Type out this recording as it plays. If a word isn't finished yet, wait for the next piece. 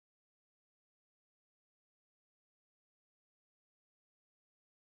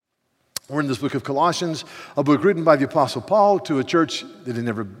We're in this book of Colossians, a book written by the Apostle Paul to a church that had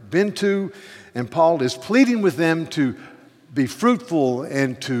never been to. And Paul is pleading with them to be fruitful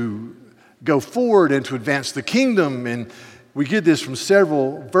and to go forward and to advance the kingdom. And we get this from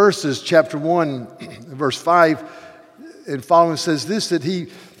several verses. Chapter 1, verse 5 and following says this, that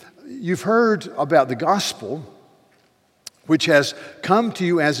you've heard about the gospel, which has come to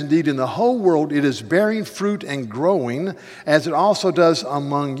you, as indeed in the whole world it is bearing fruit and growing, as it also does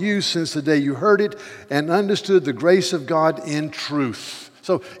among you since the day you heard it and understood the grace of God in truth.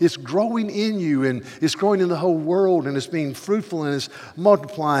 So it's growing in you, and it's growing in the whole world, and it's being fruitful, and it's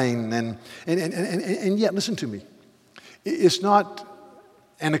multiplying. And yet, listen to me, it's not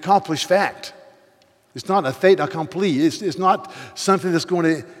an accomplished fact. It's not a fait accompli. It's not something that's going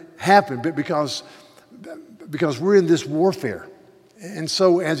to happen, but because we're in this warfare. And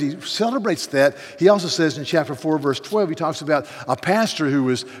so as he celebrates that, he also says in chapter 4, verse 12, he talks about a pastor who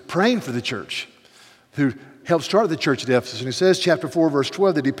was praying for the church, who helped start the church at Ephesus. And he says, chapter 4, verse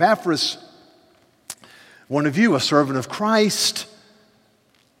 12, that Epaphras, one of you, a servant of Christ,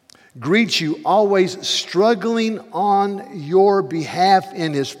 greets you, always struggling on your behalf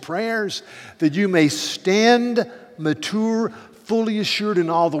in his prayers, that you may stand mature, fully assured in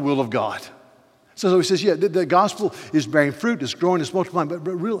all the will of God. So he says, yeah, the gospel is bearing fruit, it's growing, it's multiplying, but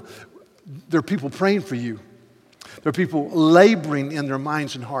there are people praying for you. There are people laboring in their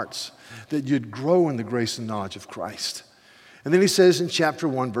minds and hearts that you'd grow in the grace and knowledge of Christ. And then he says in chapter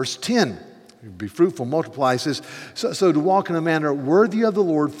 1, verse 10, be fruitful, multiply. He says, so to walk in a manner worthy of the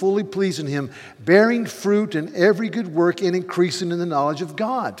Lord, fully pleasing him, bearing fruit in every good work and increasing in the knowledge of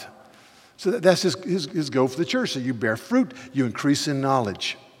God. So that's his goal for the church. So you bear fruit, you increase in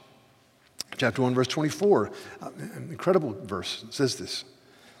knowledge. Chapter 1, verse 24, an incredible verse. It says this,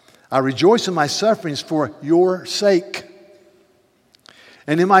 I rejoice in my sufferings for your sake.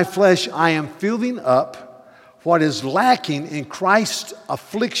 And in my flesh I am filling up what is lacking in Christ's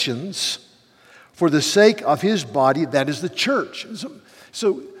afflictions for the sake of his body, that is the church.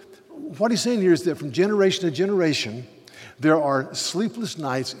 So what he's saying here is that from generation to generation, there are sleepless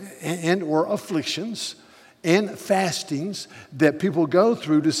nights and or afflictions and fastings that people go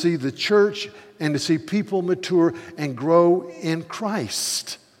through to see the church and to see people mature and grow in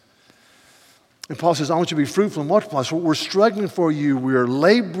Christ. And Paul says, I want you to be fruitful and multiply. So we're struggling for you. We're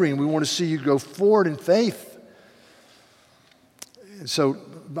laboring. We want to see you go forward in faith. And so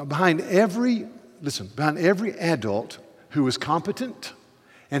behind every adult who is competent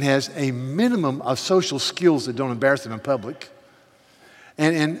and has a minimum of social skills that don't embarrass them in public,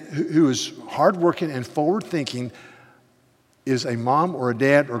 and who is hardworking and forward-thinking, is a mom or a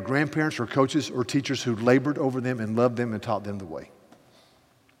dad or grandparents or coaches or teachers who labored over them and loved them and taught them the way.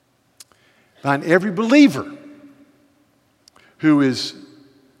 Behind every believer who is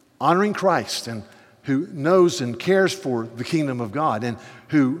honoring Christ and who knows and cares for the kingdom of God and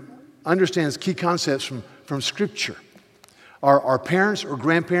who understands key concepts from Scripture are parents or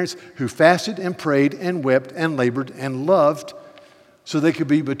grandparents who fasted and prayed and wept and labored and loved so they could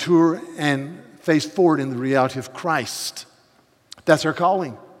be mature and face forward in the reality of Christ. That's our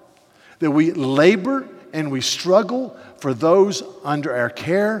calling. That we labor and we struggle for those under our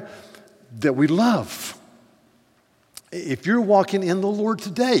care that we love. If you're walking in the Lord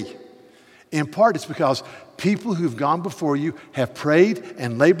today, in part it's because people who've gone before you have prayed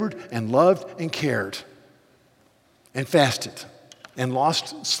and labored and loved and cared and fasted and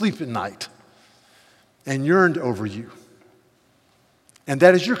lost sleep at night and yearned over you. And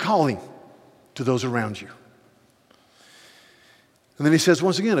that is your calling to those around you. And then he says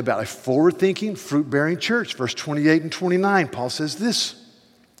once again about a forward-thinking, fruit-bearing church. Verse 28 and 29, Paul says this,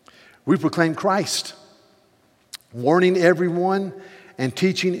 we proclaim Christ, warning everyone and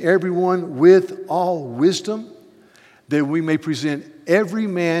teaching everyone with all wisdom, that we may present every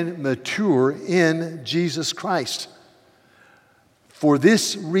man mature in Jesus Christ. For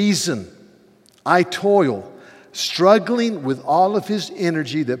this reason, I toil, struggling with all of his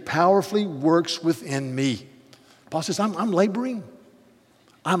energy that powerfully works within me. Paul says, I'm laboring.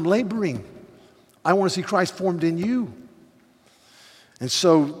 I'm laboring. I want to see Christ formed in you. And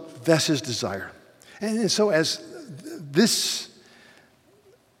so that's his desire. And so as this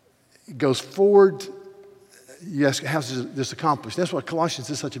goes forward, you ask, how's this accomplished? That's why Colossians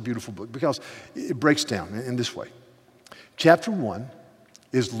is such a beautiful book, because it breaks down in this way. Chapter 1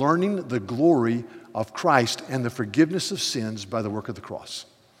 is learning the glory of Christ and the forgiveness of sins by the work of the cross.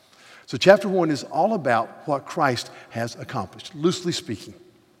 So chapter 1 is all about what Christ has accomplished, loosely speaking.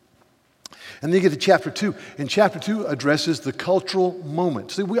 And then you get to chapter 2, and chapter 2 addresses the cultural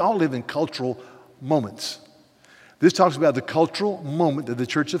moment. See, we all live in cultural moments. This talks about the cultural moment that the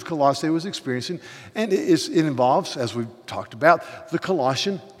church of Colossae was experiencing, and it involves, as we've talked about, the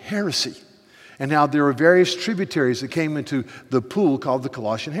Colossian heresy. And now there were various tributaries that came into the pool called the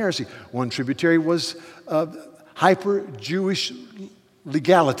Colossian heresy. One tributary was hyper-Jewish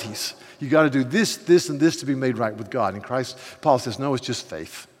legalities. You got to do this, this, and this to be made right with God. And Paul says, no, it's just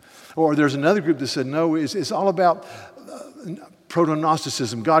faith. Or there's another group that said, no, it's all about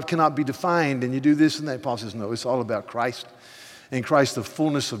proto-Gnosticism. God cannot be defined, and you do this and that. Paul says, no, it's all about Christ. In Christ, the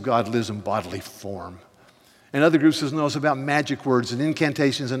fullness of God lives in bodily form. And other groups says, no, it's about magic words and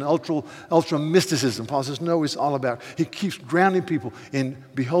incantations and ultra mysticism. Paul says, no, it's all about, he keeps grounding people in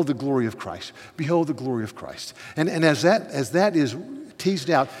behold the glory of Christ. Behold the glory of Christ. And as that is teased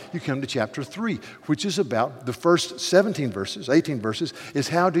out, you come to chapter 3, which is about the first 18 verses, is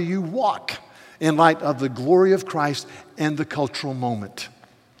how do you walk in light of the glory of Christ and the cultural moment.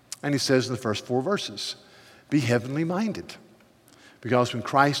 And he says in the first 4 verses, be heavenly minded. Because when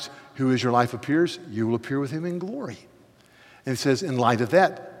Christ, who is your life, appears, you will appear with him in glory. And it says, in light of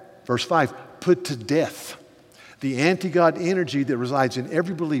that, verse 5, put to death the anti-God energy that resides in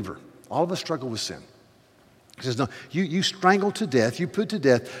every believer. All of us struggle with sin. He says, no, you strangle to death, you put to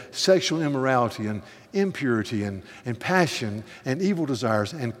death sexual immorality and impurity and passion and evil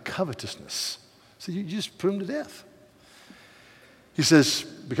desires and covetousness. So you just put them to death. He says,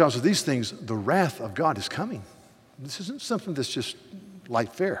 because of these things, the wrath of God is coming. This isn't something that's just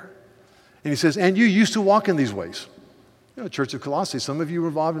light fare. And he says, and you used to walk in these ways. You know, Church of Colossae, some of you were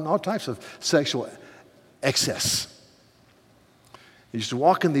involved in all types of sexual excess. You used to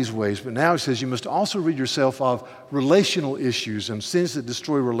walk in these ways, but now he says you must also rid yourself of relational issues and sins that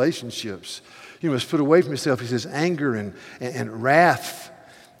destroy relationships. You must put away from yourself, he says, anger and wrath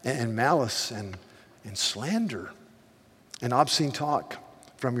and malice and slander and obscene talk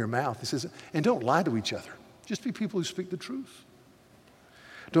from your mouth. He says, and don't lie to each other. Just be people who speak the truth.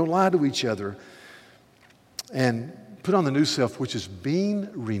 Don't lie to each other. And put on the new self, which is being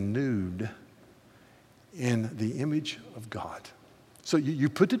renewed in the image of God. So you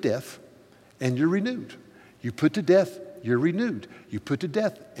put to death and you're renewed. You put to death, you're renewed. You put to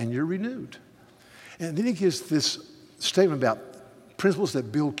death and you're renewed. And then he gives this statement about principles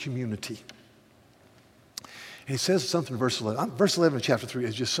that build community. And he says something in verse 11. Verse 11 of chapter 3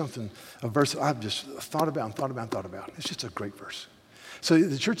 is just something, a verse that I've just thought about. It's just a great verse. So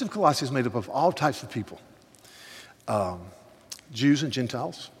the church of Colossae is made up of all types of people. Jews and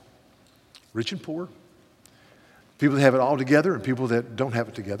Gentiles, rich and poor, people that have it all together and people that don't have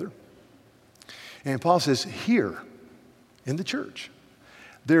it together. And Paul says, here in the church,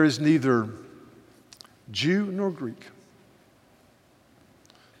 there is neither Jew nor Greek,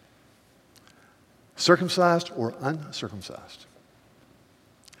 circumcised or uncircumcised,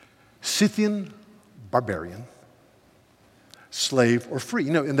 Scythian, barbarian, slave or free.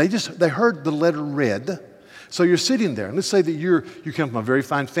 You know, and they heard the letter read. So you're sitting there, and let's say that you come from a very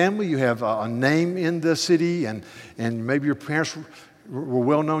fine family, you have a name in the city, and maybe your parents were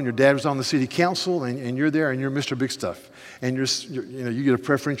well known, your dad was on the city council, and you're there, and you're Mr. Big Stuff. And you get a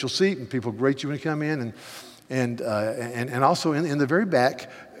preferential seat, and people greet you when you come in, and also in the very back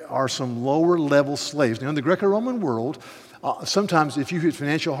are some lower level slaves. Now in the Greco-Roman world, sometimes if you hit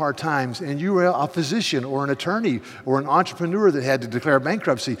financial hard times and you were a physician or an attorney or an entrepreneur that had to declare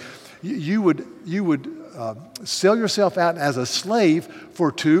bankruptcy, you would sell yourself out as a slave for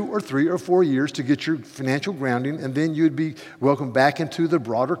 2 or 3 or 4 years to get your financial grounding, and then you'd be welcomed back into the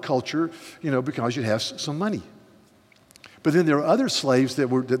broader culture, because you'd have some money. But then there are other slaves that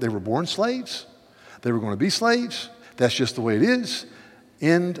they were born slaves. They were going to be slaves. That's just the way it is.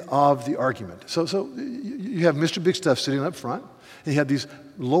 End of the argument. So you have Mr. Big Stuff sitting up front, and you have these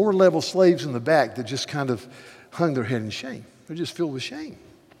lower level slaves in the back that just kind of hung their head in shame. They're just filled with shame.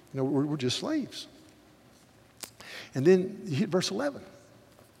 We're just slaves. And then you hit verse 11.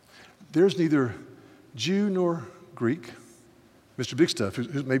 There's neither Jew nor Greek. Mr. Big Stuff,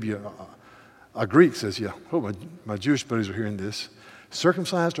 who's maybe a Greek, says, yeah, my Jewish buddies are hearing this.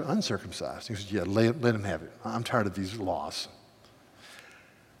 Circumcised or uncircumcised? He says, yeah, let him have it. I'm tired of these laws.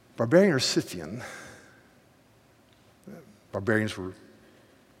 Barbarian or Scythian. Barbarians were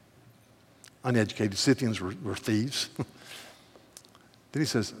uneducated. Scythians were thieves. Then he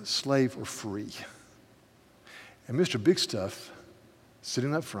says, slave or free. And Mr. Big Stuff,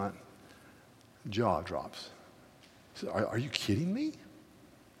 sitting up front, jaw drops. He says, are you kidding me?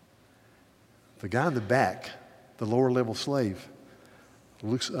 The guy in the back, the lower level slave,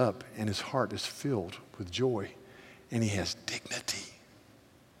 looks up and his heart is filled with joy and he has dignity.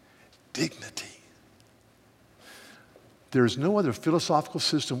 Dignity. There is no other philosophical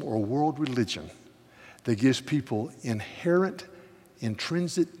system or world religion that gives people inherent,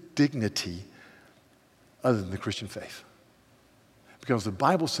 intrinsic dignity other than the Christian faith. Because the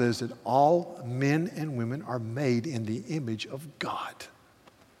Bible says that all men and women are made in the image of God.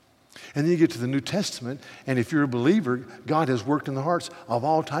 And then you get to the New Testament, and if you're a believer, God has worked in the hearts of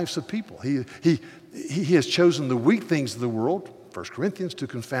all types of people. He has chosen the weak things of the world, 1 Corinthians, to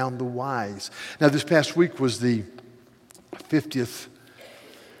confound the wise. Now, this past week was the 50th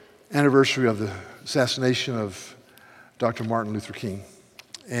anniversary of the assassination of Dr. Martin Luther King.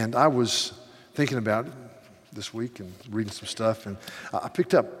 And I was thinking about it this week and reading some stuff, and I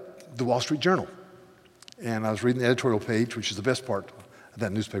picked up the Wall Street Journal. And I was reading the editorial page, which is the best part of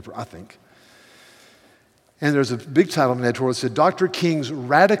that newspaper, I think. And there's a big title in the editorial that said, Dr. King's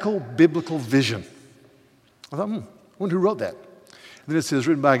Radical Biblical Vision. I thought, I wonder who wrote that. And then it says,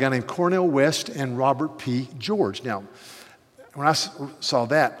 written by a guy named Cornel West and Robert P. George. Now, when I saw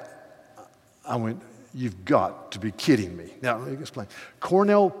that, I went, you've got to be kidding me. Now, let me explain.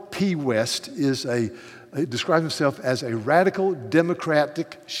 Cornel P. West he describes himself as a radical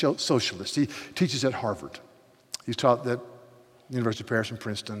democratic socialist. He teaches at Harvard. He's taught at the University of Paris and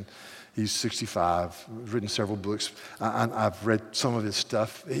Princeton. He's 65, written several books. I've read some of his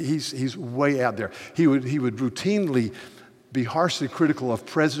stuff. He's way out there. He would routinely be harshly critical of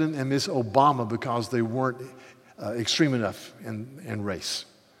President and Ms. Obama because they weren't extreme enough in race.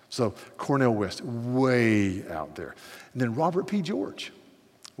 So Cornel West, way out there. And then Robert P. George,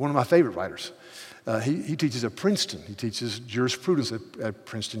 one of my favorite writers. He teaches at Princeton. He teaches jurisprudence at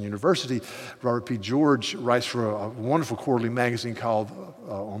Princeton University. Robert P. George writes for a wonderful quarterly magazine called,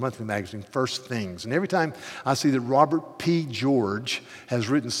 or monthly magazine, First Things. And every time I see that Robert P. George has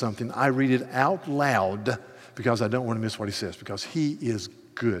written something, I read it out loud because I don't want to miss what he says, because he is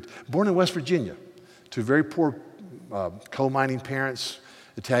good. Born in West Virginia to very poor coal mining parents,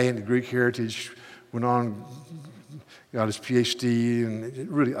 Italian and Greek heritage, went on, got his PhD, and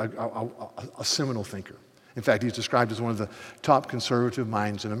really a seminal thinker. In fact, he's described as one of the top conservative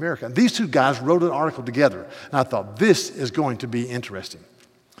minds in America. And these two guys wrote an article together, and I thought, this is going to be interesting.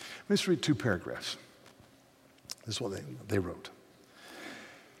 Let's read 2 paragraphs. This is what they wrote.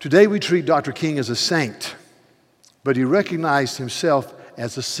 Today we treat Dr. King as a saint, but he recognized himself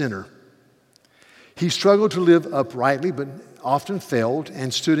as a sinner. He struggled to live uprightly, but often failed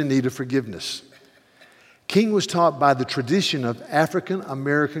and stood in need of forgiveness. King was taught by the tradition of African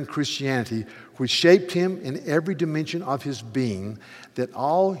American Christianity, which shaped him in every dimension of his being, that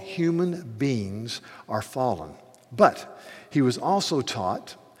all human beings are fallen. But he was also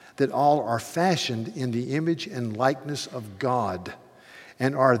taught that all are fashioned in the image and likeness of God,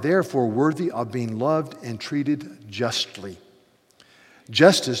 and are therefore worthy of being loved and treated justly.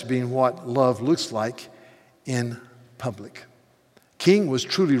 Justice being what love looks like in public. King was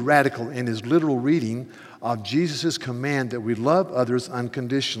truly radical in his literal reading of Jesus' command that we love others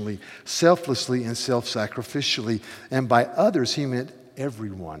unconditionally, selflessly, and self-sacrificially. And by others, he meant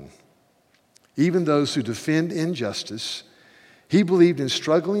everyone, even those who defend injustice. He believed in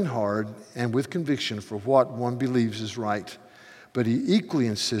struggling hard and with conviction for what one believes is right. But he equally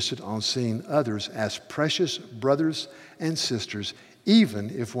insisted on seeing others as precious brothers and sisters,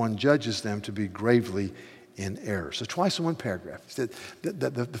 even if one judges them to be gravely in error. So twice in one paragraph.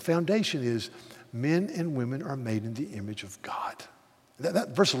 The foundation is men and women are made in the image of God. That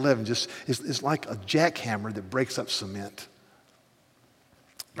verse 11 just is like a jackhammer that breaks up cement.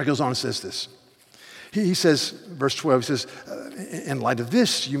 It goes on and says this. He says, verse 12, he says, in light of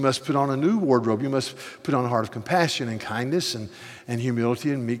this, you must put on a new wardrobe. You must put on a heart of compassion and kindness and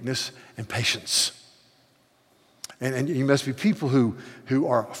humility and meekness and patience. And you must be people who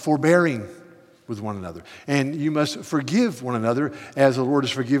are forbearing with one another. And you must forgive one another as the Lord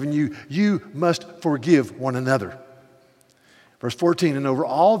has forgiven you. You must forgive one another. Verse 14, and over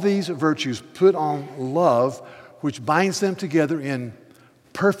all these virtues put on love, which binds them together in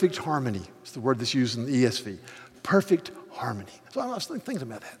perfect harmony. It's the word that's used in the ESV. Perfect harmony. So I was thinking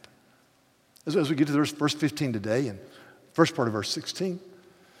about that. As we get to verse 15 today and first part of verse 16,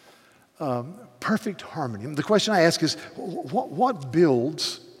 perfect harmony. And the question I ask is, what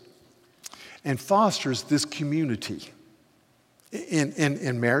builds and fosters this community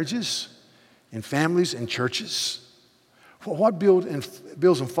in marriages, in families, in churches? What builds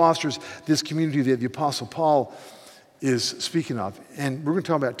and fosters this community that the Apostle Paul is speaking of? And we're going to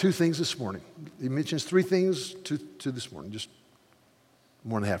talk about 2 things this morning. He mentions 3 things to this morning, just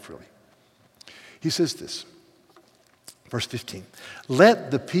 1.5 really. He says this, verse 15, let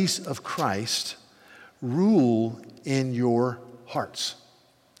the peace of Christ rule in your hearts,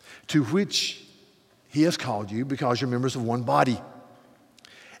 to which he has called you because you're members of one body.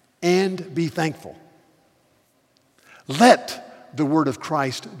 And be thankful. Let the word of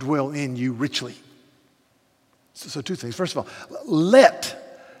Christ dwell in you richly. So two things. First of all, let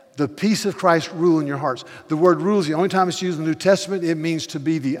the peace of Christ rule in your hearts. The word rule is the only time it's used in the New Testament. It means to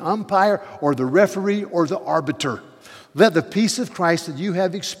be the umpire or the referee or the arbiter. Let the peace of Christ that you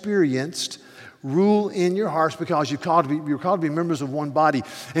have experienced rule in your hearts, because you're called to be members of one body.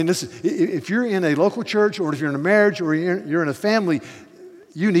 And listen, if you're in a local church, or if you're in a marriage, or you're in a family,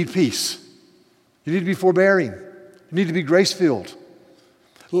 you need peace. You need to be forbearing. You need to be grace-filled.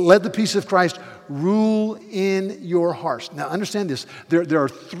 Let the peace of Christ rule in your hearts. Now, understand this. There are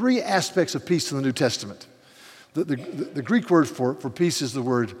three aspects of peace in the New Testament. The Greek word for peace is the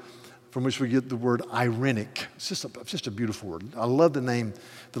word from which we get the word irenic. It's just a beautiful word. I love the name,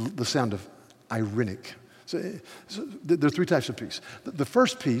 the sound of irenic. So there are three types of peace. The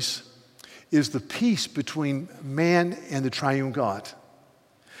first peace is the peace between man and the triune God.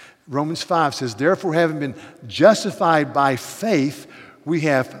 Romans 5 says, therefore, having been justified by faith, we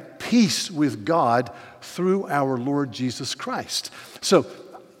have peace with God through our Lord Jesus Christ. So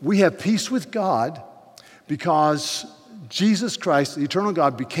we have peace with God because Jesus Christ, the eternal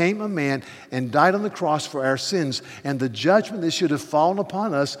God, became a man and died on the cross for our sins, and the judgment that should have fallen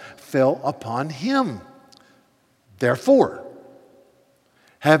upon us fell upon him. Therefore,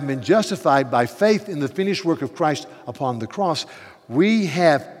 having been justified by faith in the finished work of Christ upon the cross, we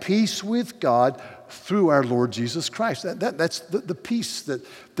have peace with God through our Lord Jesus Christ. That's the peace that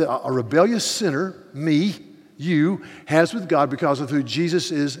a rebellious sinner, me, you, has with God because of who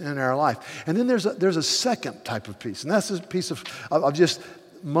Jesus is in our life. And then there's a second type of peace, and that's a peace of just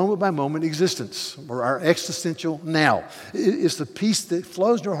moment-by-moment existence, or our existential now. It's the peace that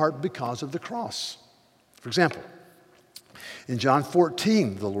flows in our heart because of the cross. For example, in John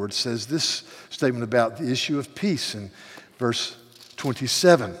 14, the Lord says this statement about the issue of peace in verse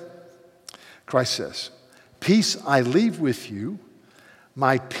 27. Christ says, peace I leave with you,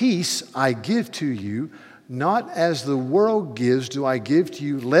 my peace I give to you, not as the world gives do I give to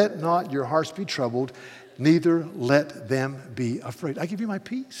you. Let not your hearts be troubled, neither let them be afraid. I give you my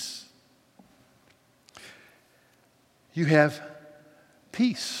peace. You have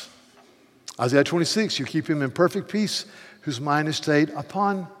peace. Isaiah 26, you keep him in perfect peace, whose mind is stayed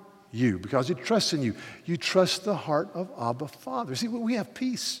upon you, because he trusts in you. You trust the heart of Abba Father. See, we have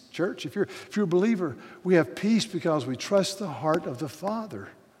peace, church. If you're a believer, we have peace because we trust the heart of the Father.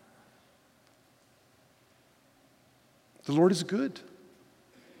 The Lord is good.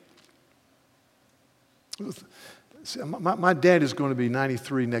 See, my dad is going to be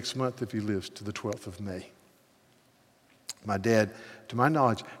 93 next month if he lives to the 12th of May. My dad, to my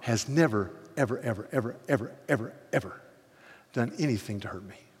knowledge, has never, ever, ever, ever, ever, ever, ever done anything to hurt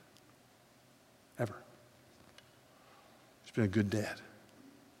me. Ever. He's been a good dad.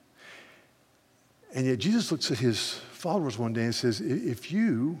 And yet Jesus looks at his followers one day and says, if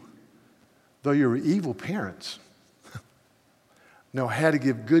you, though you're evil parents, know how to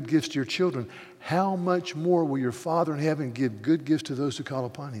give good gifts to your children, how much more will your Father in heaven give good gifts to those who call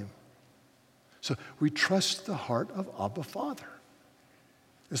upon him? So we trust the heart of Abba Father.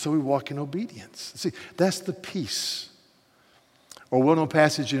 And so we walk in obedience. See, that's the peace. Or a well-known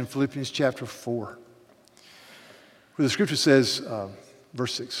passage in Philippians chapter 4, where the scripture says,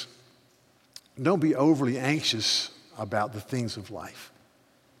 verse 6, don't be overly anxious about the things of life,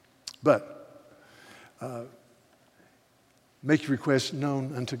 but make your requests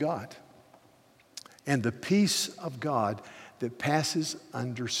known unto God. And the peace of God that passes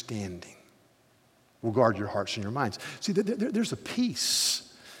understanding will guard your hearts and your minds. See, there's a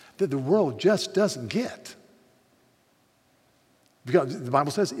peace that the world just doesn't get. Because the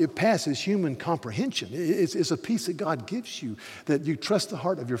Bible says it passes human comprehension. It's a peace that God gives you, that you trust the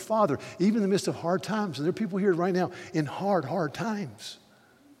heart of your Father, even in the midst of hard times. And there are people here right now in hard times.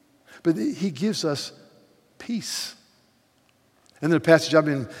 But he gives us peace. And then the passage I've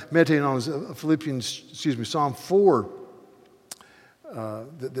been meditating on is Psalm 4,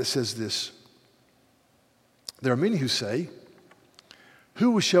 that says this. There are many who say,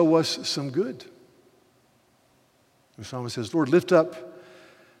 who will show us some good? The psalmist says, Lord, lift up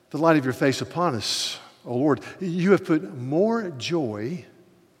the light of your face upon us. O Lord, you have put more joy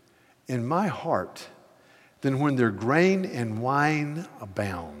in my heart than when their grain and wine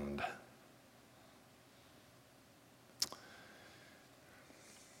abound.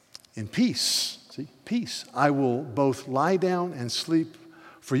 In peace, see, peace, I will both lie down and sleep.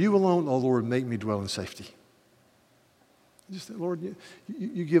 For you alone, O Lord, make me dwell in safety. Just, Lord,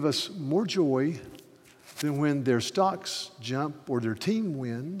 you give us more joy than when their stocks jump or their team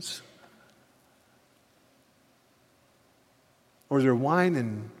wins or their wine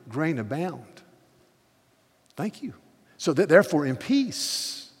and grain abound. Thank you. So that therefore in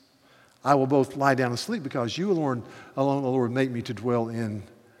peace I will both lie down and sleep, because you alone, O Lord, make me to dwell in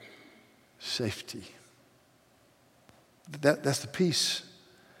safety. That's the peace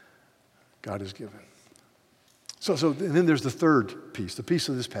God has given. So and then there's the third piece, the piece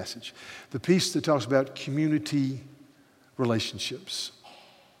of this passage, the piece that talks about community relationships.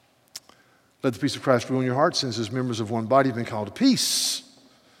 Let the peace of Christ rule in your hearts, since as members of one body have been called to peace.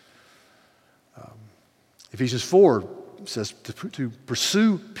 Ephesians 4 says to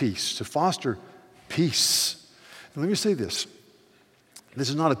pursue peace, to foster peace. Now, let me say this. This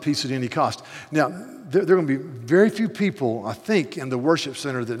is not a peace at any cost. Now, there are going to be very few people, I think, in the worship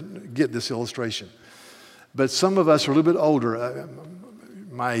center that get this illustration. But some of us are a little bit older,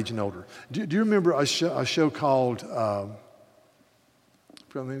 my age and older. Do you remember a show called, what's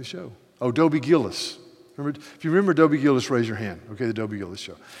the name of the show? Oh, Dobie Gillis. If you remember Dobie Gillis, raise your hand. Okay, the Dobie Gillis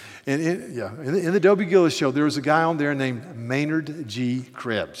show. And in the Dobie Gillis show, there was a guy on there named Maynard G.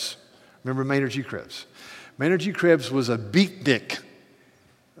 Krebs. Remember Maynard G. Krebs? Maynard G. Krebs was a beatnik.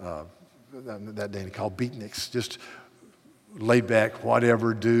 That day they called beatniks, just laid back,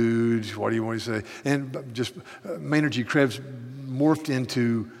 whatever, dude, what do you want to say? And just Maynard G. Krebs morphed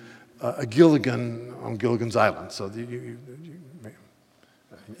into a Gilligan on Gilligan's Island. So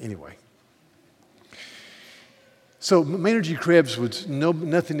anyway. So Maynard G. Krebs was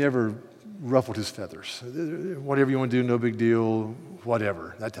nothing ever ruffled his feathers. Whatever you want to do, no big deal,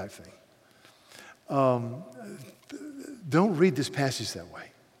 whatever, that type of thing. Don't read this passage that way.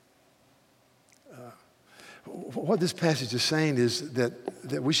 What this passage is saying is that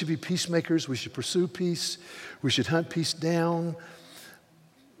we should be peacemakers, we should pursue peace, we should hunt peace down,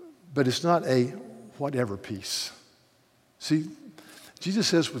 but it's not a whatever peace. See, Jesus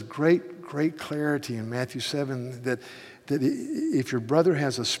says with great clarity in Matthew 7 that if your brother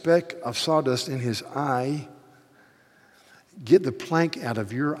has a speck of sawdust in his eye, get the plank out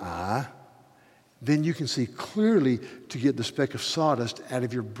of your eye, then you can see clearly to get the speck of sawdust out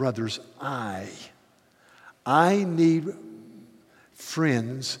of your brother's eye. I need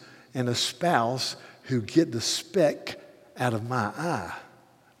friends and a spouse who get the speck out of my eye.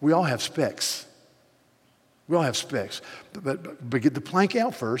 We all have specks. We all have specks. But get the plank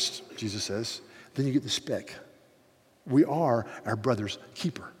out first, Jesus says, then you get the speck. We are our brother's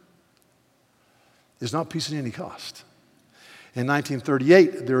keeper. It's not peace at any cost. In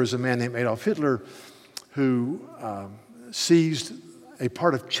 1938, there was a man named Adolf Hitler who seized a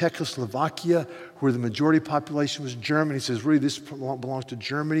part of Czechoslovakia where the majority population was German. He says, really, this belongs to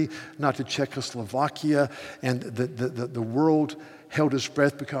Germany, not to Czechoslovakia. And the world held its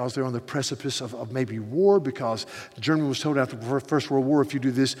breath because they're on the precipice of maybe war, because Germany was told after the First World War, if you do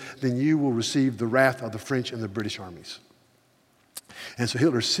this, then you will receive the wrath of the French and the British armies. And so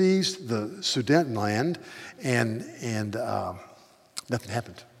Hitler seized the Sudetenland, and nothing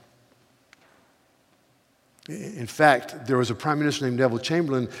happened. In fact, there was a prime minister named Neville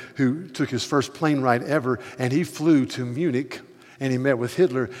Chamberlain who took his first plane ride ever, and he flew to Munich, and he met with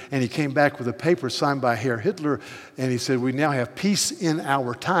Hitler, and he came back with a paper signed by Herr Hitler, and he said, we now have peace in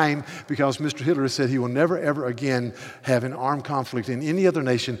our time, because Mr. Hitler said he will never, ever again have an armed conflict in any other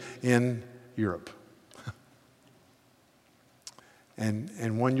nation in Europe.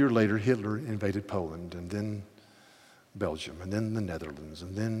 And 1 year later, Hitler invaded Poland, and then Belgium, and then the Netherlands,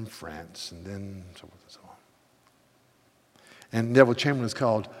 and then France, and then so forth and so on. And Neville Chamberlain is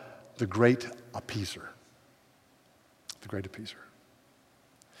called the Great Appeaser. The Great Appeaser.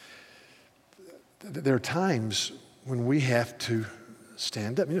 There are times when we have to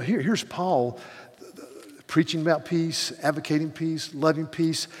stand up. You know, here's Paul preaching about peace, advocating peace, loving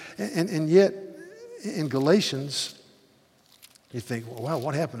peace, and yet in Galatians, you think, well, wow,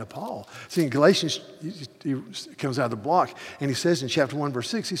 what happened to Paul? See, in Galatians, he comes out of the block, and he says in chapter 1, verse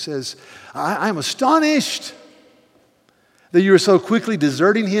 6, he says, I'm astonished that you are so quickly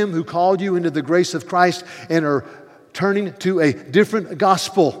deserting him who called you into the grace of Christ and are turning to a different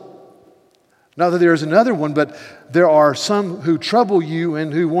gospel. Not that there is another one, but there are some who trouble you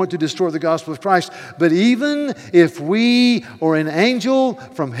and who want to destroy the gospel of Christ. But even if we or an angel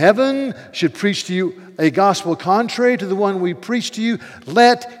from heaven should preach to you a gospel contrary to the one we preach to you,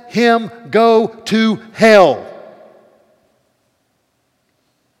 let him go to hell.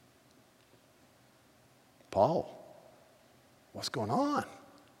 Paul, what's going on?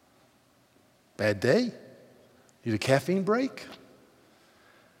 Bad day? Need a caffeine break?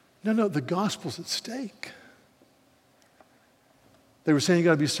 No, the gospel's at stake. They were saying you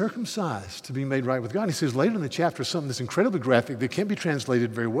got to be circumcised to be made right with God. And he says later in the chapter something that's incredibly graphic that can't be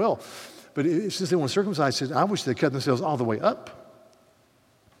translated very well. But since they want to circumcise, he says, I wish they cut themselves all the way up.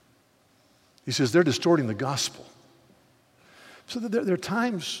 He says they're distorting the gospel. So there are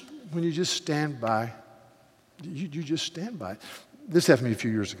times when you just stand by. You just stand by. This happened to me a few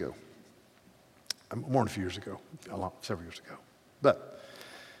years ago. More than a few years ago, several years ago. But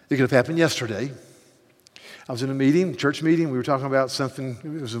it could have happened yesterday. I was in a meeting, church meeting. We were talking about something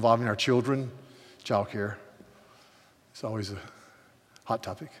that was involving our children, child care. It's always a hot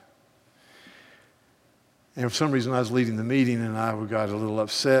topic. And for some reason, I was leading the meeting, and I got a little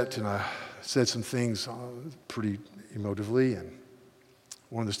upset, and I said some things pretty emotively. And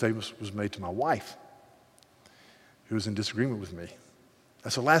one of the statements was made to my wife, who was in disagreement with me.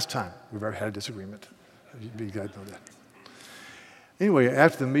 That's the last time we've ever had a disagreement. You guys know that. Anyway,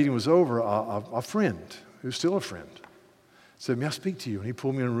 after the meeting was over, a friend, who's still a friend, said, "May I speak to you?" And he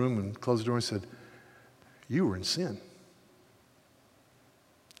pulled me in a room and closed the door and said, "You were in sin."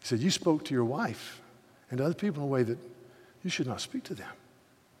 He said, "You spoke to your wife and to other people in a way that you should not speak to them."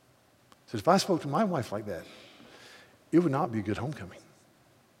 He said, "If I spoke to my wife like that, it would not be a good homecoming."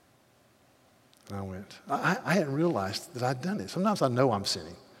 And I went, I hadn't realized that I'd done it. Sometimes I know I'm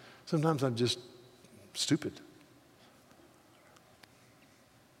sinning. Sometimes I'm just stupid.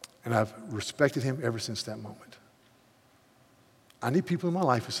 And I've respected him ever since that moment. I need people in my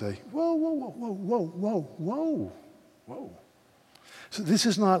life who say, whoa, whoa, whoa, whoa, whoa, whoa, whoa, whoa. So this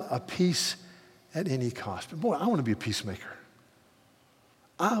is not a peace at any cost. But boy, I want to be a peacemaker.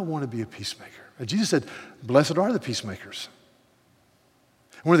 I want to be a peacemaker. And Jesus said, "Blessed are the peacemakers."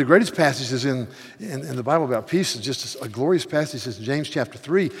 One of the greatest passages in the Bible about peace is just a glorious passage. It's James chapter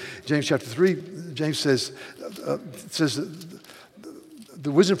 3. James chapter 3, James says the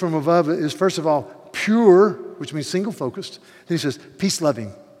wisdom from above is first of all pure, which means single-focused. Then he says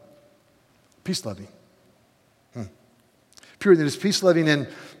peace-loving. Peace-loving. Pure, that is peace-loving and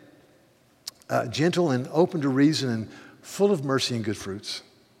gentle and open to reason and full of mercy and good fruits.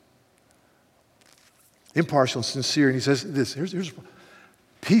 Impartial and sincere. And he says this, here's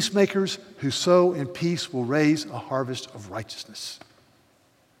peacemakers who sow in peace will raise a harvest of righteousness.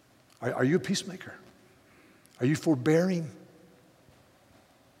 Are you a peacemaker? Are you forbearing?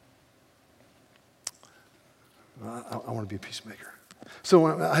 I want to be a peacemaker. So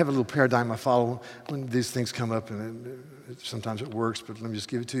I have a little paradigm I follow when these things come up, and sometimes it works, but let me just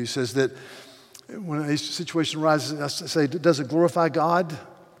give it to you. It says that when a situation arises, I say, does it glorify God?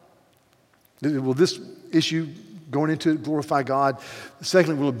 Will this issue going into it glorify God?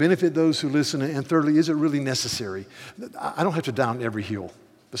 Secondly, will it benefit those who listen? And thirdly, is it really necessary? I don't have to die on every hill,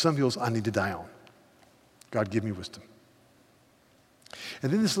 but some hills I need to die on. God, give me wisdom.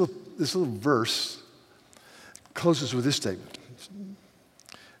 And then this little verse closes with this statement.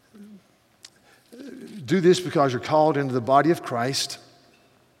 Do this because you're called into the body of Christ.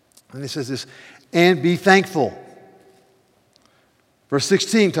 And it says this, and be thankful. Verse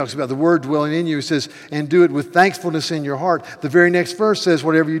 16 talks about the word dwelling in you. It says, and do it with thankfulness in your heart. The very next verse says,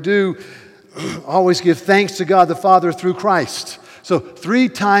 whatever you do, always give thanks to God the Father through Christ. So 3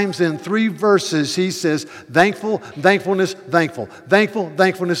 times in 3 verses, he says, thankful, thankfulness, thankful. Thankful,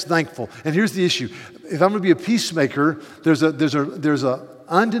 thankfulness, thankful. And here's the issue. If I'm going to be a peacemaker, there's a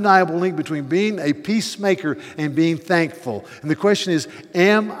undeniable link between being a peacemaker and being thankful. And the question is,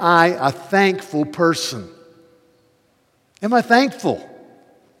 am I a thankful person? Am I thankful?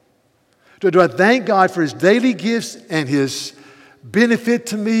 Do I thank God for His daily gifts and His benefit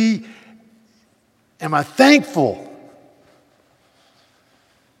to me? Am I thankful?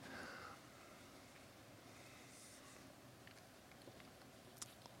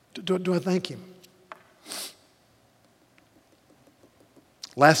 Do I thank Him?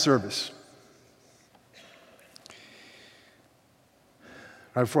 Last service.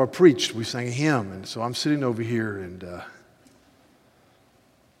 Right before I preached, we sang a hymn, and so I'm sitting over here, and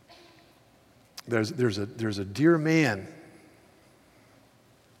there's a dear man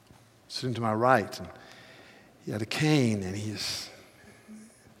sitting to my right, and he had a cane, and he's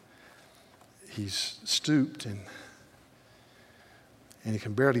stooped, and he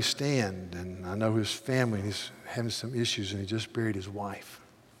can barely stand, and I know his family, and he's having some issues, and he just buried his wife.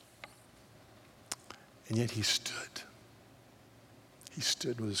 And yet he stood. He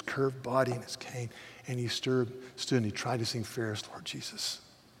stood with his curved body and his cane, and he stood and he tried to sing Fairest Lord Jesus.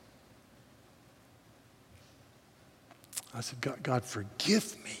 I said, God,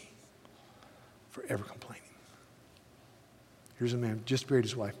 forgive me for ever complaining. Here's a man who just buried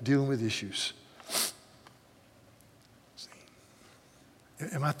his wife, dealing with issues. See?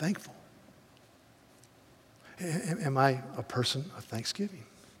 Am I thankful? Am I a person of thanksgiving?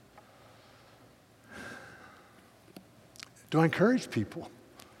 Do I encourage people?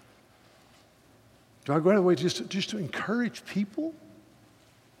 Do I go out of the way just to encourage people?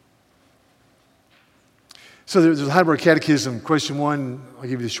 So there's a Heidelberg Catechism, question 1, I'll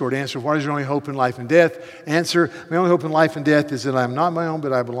give you the short answer. What is your only hope in life and death? Answer, my only hope in life and death is that I am not my own,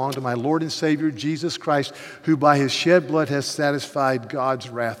 but I belong to my Lord and Savior, Jesus Christ, who by his shed blood has satisfied God's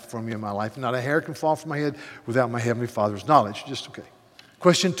wrath for me in my life. Not a hair can fall from my head without my Heavenly Father's knowledge. Just okay.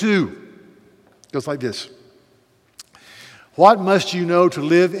 Question 2 goes like this. What must you know to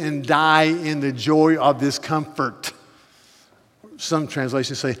live and die in the joy of this comfort? Some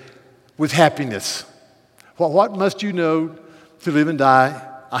translations say, with happiness. What must you know to live and die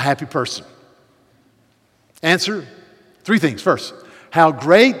a happy person? Answer, 3 things. First, how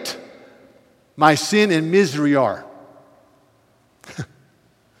great my sin and misery are.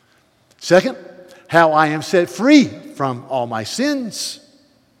 Second, how I am set free from all my sins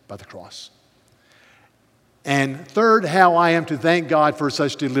by the cross. And third, how I am to thank God for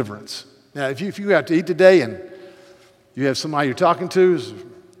such deliverance. Now, if you go out to eat today and you have somebody you're talking to,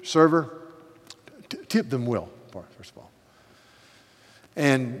 server, tip them well, first of all.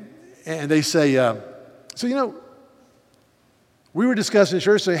 And they say, we were discussing in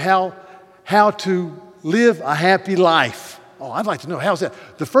church how to live a happy life. Oh, I'd like to know, how's that?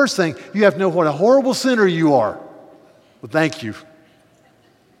 The first thing, you have to know what a horrible sinner you are. Well, thank you.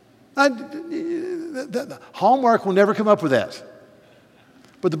 Hallmark will never come up with that.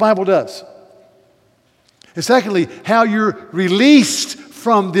 But the Bible does. And secondly, how you're released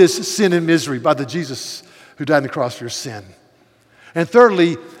from this sin and misery by the Jesus who died on the cross for your sin. And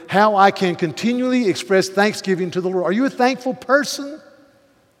thirdly, how I can continually express thanksgiving to the Lord. Are you a thankful person?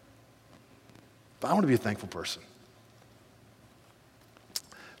 I want to be a thankful person.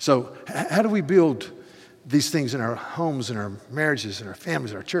 So how do we build these things in our homes, in our marriages, in our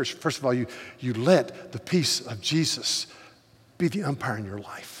families, in our church? First of all, you let the peace of Jesus be the umpire in your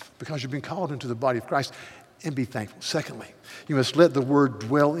life because you've been called into the body of Christ, and be thankful. Secondly, you must let the word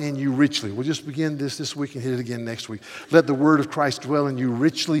dwell in you richly. We'll just begin this week and hit it again next week. Let the word of Christ dwell in you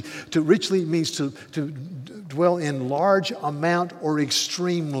richly. To richly means to dwell in large amount or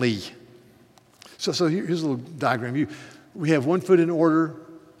extremely. So here's a little diagram. We have one foot in order,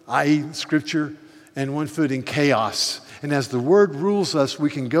 i.e. Scripture, and one foot in chaos. And as the word rules us, we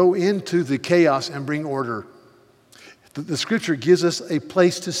can go into the chaos and bring order. The Scripture gives us a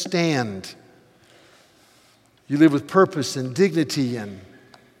place to stand. You live with purpose and dignity and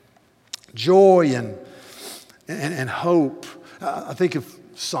joy and hope. I think of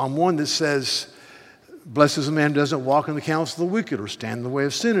Psalm 1 that says, blessed is the man who doesn't walk in the counsel of the wicked or stand in the way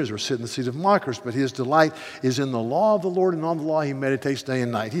of sinners or sit in the seat of mockers, but his delight is in the law of the Lord, and on the law he meditates day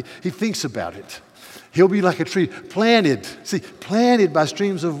and night. He thinks about it. He'll be like a tree planted by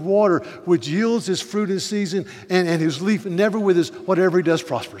streams of water, which yields its fruit in season, and whose leaf never withers. Whatever he does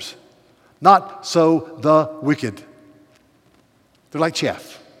prospers. Not so the wicked. They're like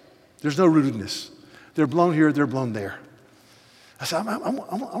chaff. There's no rootedness. They're blown here, they're blown there. I said, I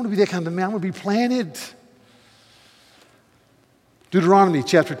want to be that kind of man. I want to be planted. Deuteronomy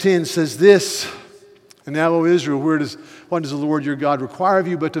chapter 10 says this, and now, O Israel, what does the Lord your God require of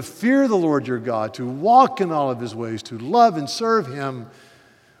you but to fear the Lord your God, to walk in all of his ways, to love and serve him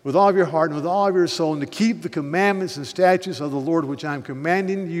with all of your heart and with all of your soul, and to keep the commandments and statutes of the Lord, which I am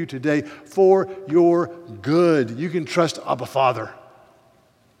commanding you today for your good. You can trust Abba Father.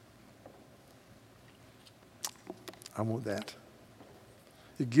 I want that.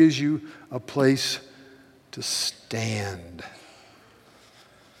 It gives you a place to stand.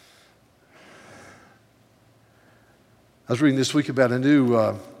 I was reading this week about a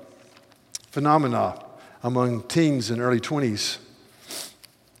new phenomena among teens in early 20s.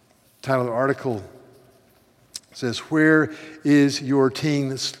 The title of the article says, "Where is your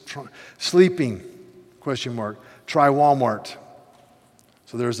teen sleeping? ? Try Walmart."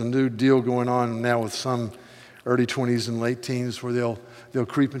 So there's a new deal going on now with some early 20s and late teens where they'll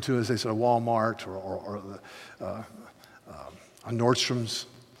creep into, as they say, a Walmart or a Nordstrom's,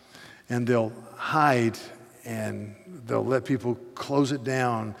 and they'll hide and they'll let people close it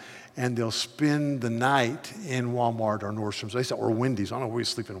down, and they'll spend the night in Walmart or Nordstrom's. They say, or Wendy's. I don't know where you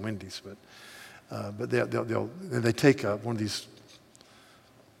sleep in Wendy's, but they take one of these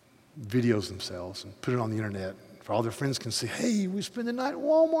videos themselves and put it on the internet for all their friends can see. Hey, we spend the night at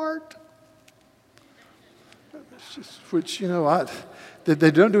Walmart. Which,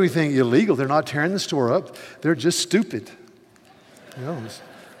 they don't do anything illegal. They're not tearing the store up. They're just stupid.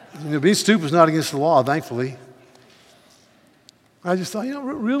 Being stupid is not against the law, thankfully. I just thought,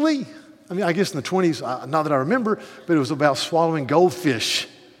 really? I mean, I guess in the 20s, not that I remember, but it was about swallowing goldfish.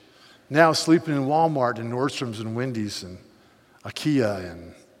 Now sleeping in Walmart and Nordstrom's and Wendy's and IKEA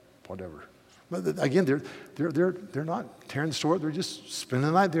and whatever. But again, they're not tearing the store up. They're just spending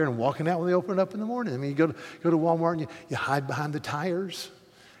the night there and walking out when they open it up in the morning. I mean, you go to Walmart and you hide behind the tires.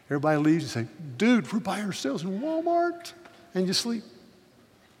 Everybody leaves and say, dude, we're by ourselves in Walmart. And you sleep.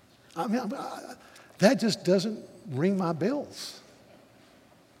 I mean, that just doesn't ring my bells.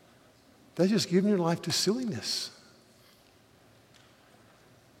 That's just giving your life to silliness.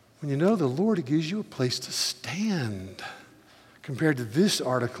 When you know the Lord, it gives you a place to stand. Compared to this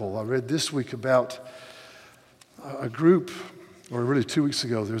article I read this week about a group, or really 2 weeks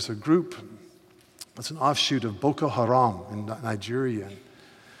ago, there's a group that's an offshoot of Boko Haram in Nigeria. And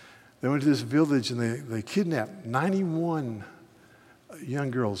they went to this village and they kidnapped 91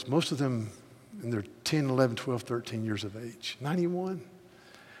 young girls, most of them in their 10, 11, 12, 13 years of age. 91.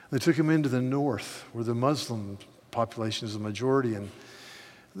 They took them into the north where the Muslim population is the majority, and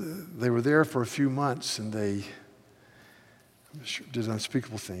they were there for a few months, and they did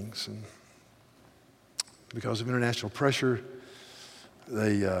unspeakable things. And because of international pressure,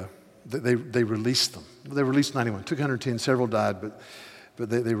 they released them. They released 91. Took 110, several died, but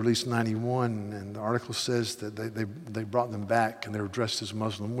they released 91. And the article says that they brought them back, and they were dressed as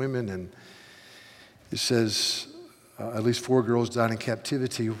Muslim women. And it says at least 4 girls died in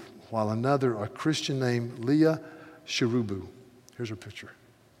captivity, while another, a Christian named Leah Sharubu, here's her picture,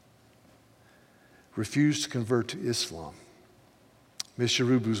 refused to convert to Islam. Miss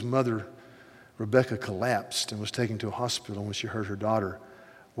Sharubu's mother, Rebecca, collapsed and was taken to a hospital when she heard her daughter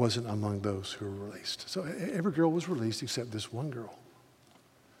wasn't among those who were released. So every girl was released except this one girl,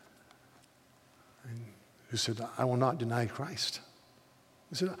 who said, I will not deny Christ.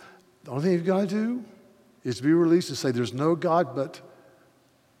 He said, the only thing you've got to do is to be released and say there's no God but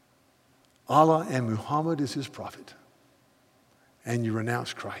Allah and Muhammad is his prophet. And you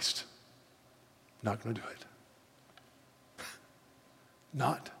renounce Christ. Not going to do it.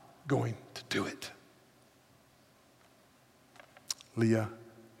 Not going to do it. Leah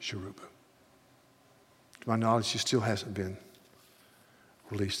Sharubu. To my knowledge, she still hasn't been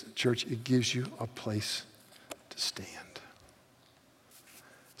released. Church, it gives you a place to stand.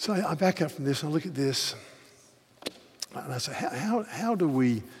 So I back up from this and I look at this and I say, how do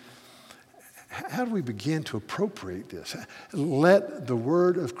we begin to appropriate this? Let the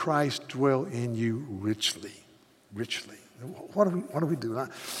word of Christ dwell in you richly. Richly. What do we do?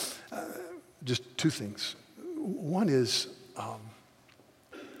 Just 2 things. One is,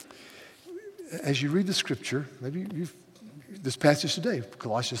 as you read the scripture, maybe this passage today,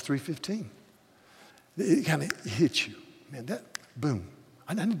 Colossians 3:15, it kind of hits you. Man, boom.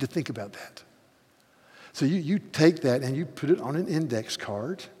 I need to think about that. So you take that and you put it on an index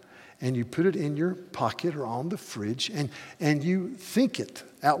card and you put it in your pocket or on the fridge and you think it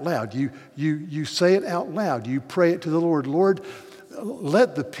out loud. You say it out loud. You pray it to the Lord. Lord,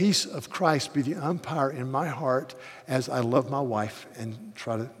 let the peace of Christ be the umpire in my heart as I love my wife and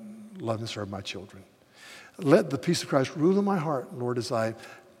try to love and serve my children. Let the peace of Christ rule in my heart, Lord, as I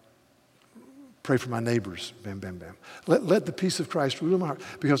pray for my neighbors. Bam, bam, bam. Let the peace of Christ rule in my heart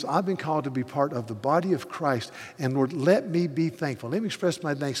because I've been called to be part of the body of Christ. And Lord, let me be thankful. Let me express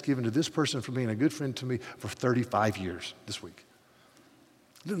my thanksgiving to this person for being a good friend to me for 35 years this week.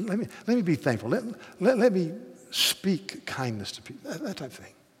 Let me be thankful. Let me speak kindness to people, that type of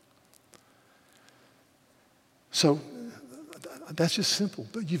thing. So that's just simple,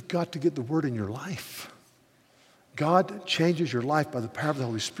 but you've got to get the word in your life. God changes your life by the power of the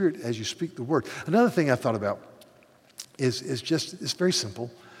Holy Spirit as you speak the word. Another thing I thought about is it's very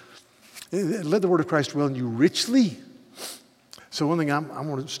simple. Let the word of Christ dwell in you richly. So one thing I'm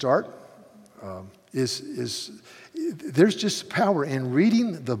going to start is there's just power in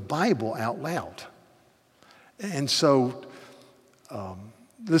reading the Bible out loud. And so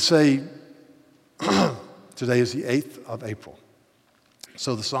let's say today is the 8th of April.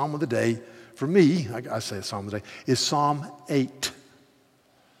 So the Psalm of the day, for me, I say the Psalm of the day, is Psalm 8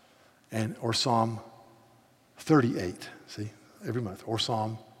 or Psalm 38, see, every month, or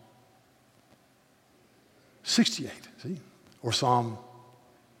Psalm 68, see, or Psalm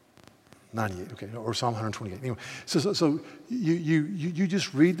 98, okay, or Psalm 128. Anyway, so you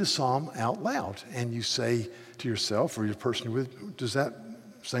just read the Psalm out loud and you say to yourself or your person you're with, does that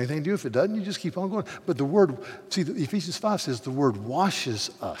say anything to you? If it doesn't, you just keep on going. But the word, see, Ephesians 5 says the word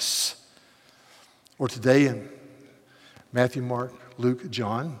washes us. Or today in Matthew, Mark, Luke,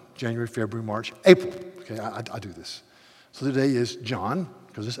 John, January, February, March, April. Okay, I do this. So today is John,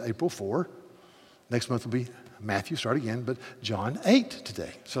 because it's April 4. Next month will be Matthew, start again, but John 8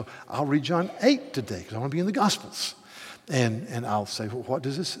 today. So I'll read John 8 today because I want to be in the Gospels. And I'll say, well, what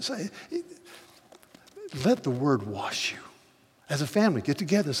does this say? Let the word wash you. As a family, get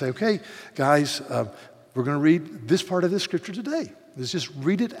together and say, okay, guys, we're going to read this part of this scripture today. Let's just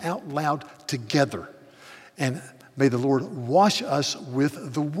read it out loud together. And may the Lord wash us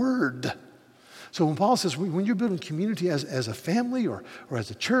with the word. So when Paul says, when you're building community as a family or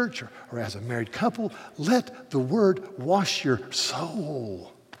as a church or as a married couple, let the word wash your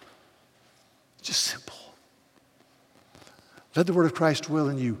soul. Just simple. Let the word of Christ dwell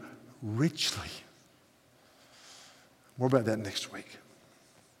in you richly. More about that next week.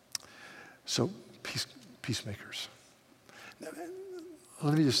 So, peacemakers. Now,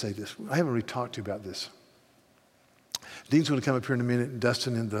 let me just say this. I haven't really talked to you about this. Dean's going to come up here in a minute, and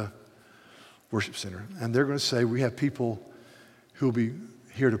Dustin in the worship center. And they're going to say, we have people who will be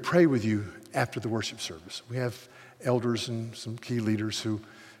here to pray with you after the worship service. We have elders and some key leaders who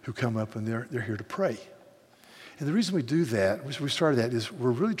come up, and they're here to pray. And the reason we do that, we started that, is we're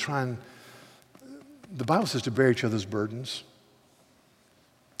really trying, the Bible says to bear each other's burdens.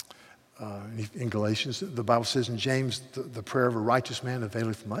 In Galatians, the Bible says in James, the prayer of a righteous man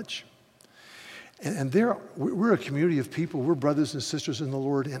availeth much. And we're a community of people, we're brothers and sisters in the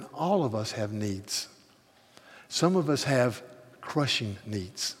Lord, and all of us have needs. Some of us have crushing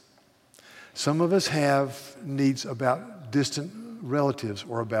needs. Some of us have needs about distant relatives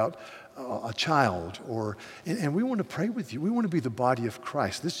or about a child, and we want to pray with you. We want to be the body of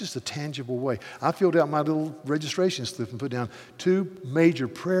Christ. This is just a tangible way. I filled out my little registration slip and put down 2 major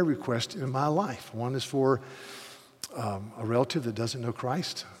prayer requests in my life. One is for a relative that doesn't know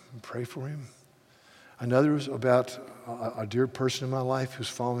Christ. Pray for him. Another is about a dear person in my life who's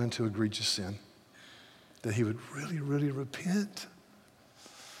fallen into egregious sin, that he would really, really repent.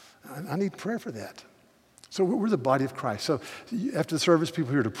 I need prayer for that. So we're the body of Christ. So after the service,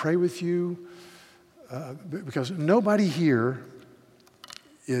 people are here to pray with you, because nobody here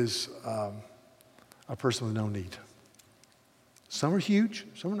is a person with no need. Some are huge,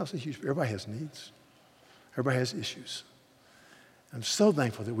 some are not so huge, but everybody has needs. Everybody has issues. I'm so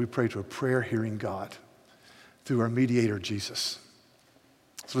thankful that we pray to a prayer-hearing God through our mediator, Jesus.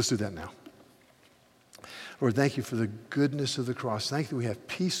 So let's do that now. Lord, thank you for the goodness of the cross. Thank you that we have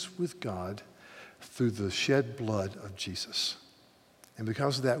peace with God through the shed blood of Jesus. And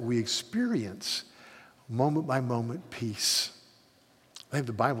because of that, we experience moment by moment peace. I think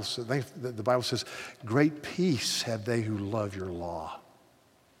the Bible says, great peace have they who love your law.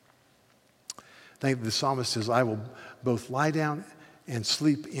 I think the psalmist says, I will both lie down and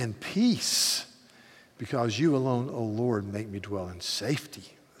sleep in peace because you alone, O Lord, make me dwell in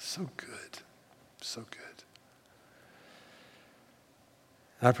safety. So good, so good.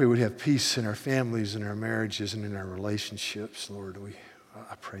 And I pray we'd have peace in our families, in our marriages, and in our relationships, Lord.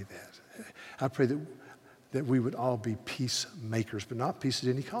 I pray that. I pray that we would all be peacemakers, but not peace at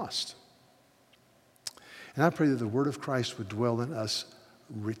any cost. And I pray that the word of Christ would dwell in us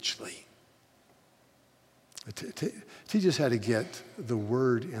richly. Teach us how to get the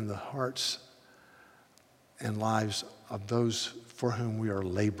word in the hearts and lives of those for whom we are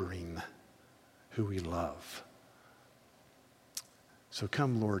laboring, who we love. So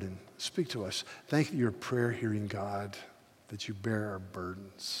come, Lord, and speak to us. Thank you, you're a prayer-hearing God, that you bear our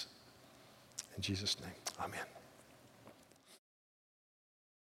burdens. In Jesus' name, amen.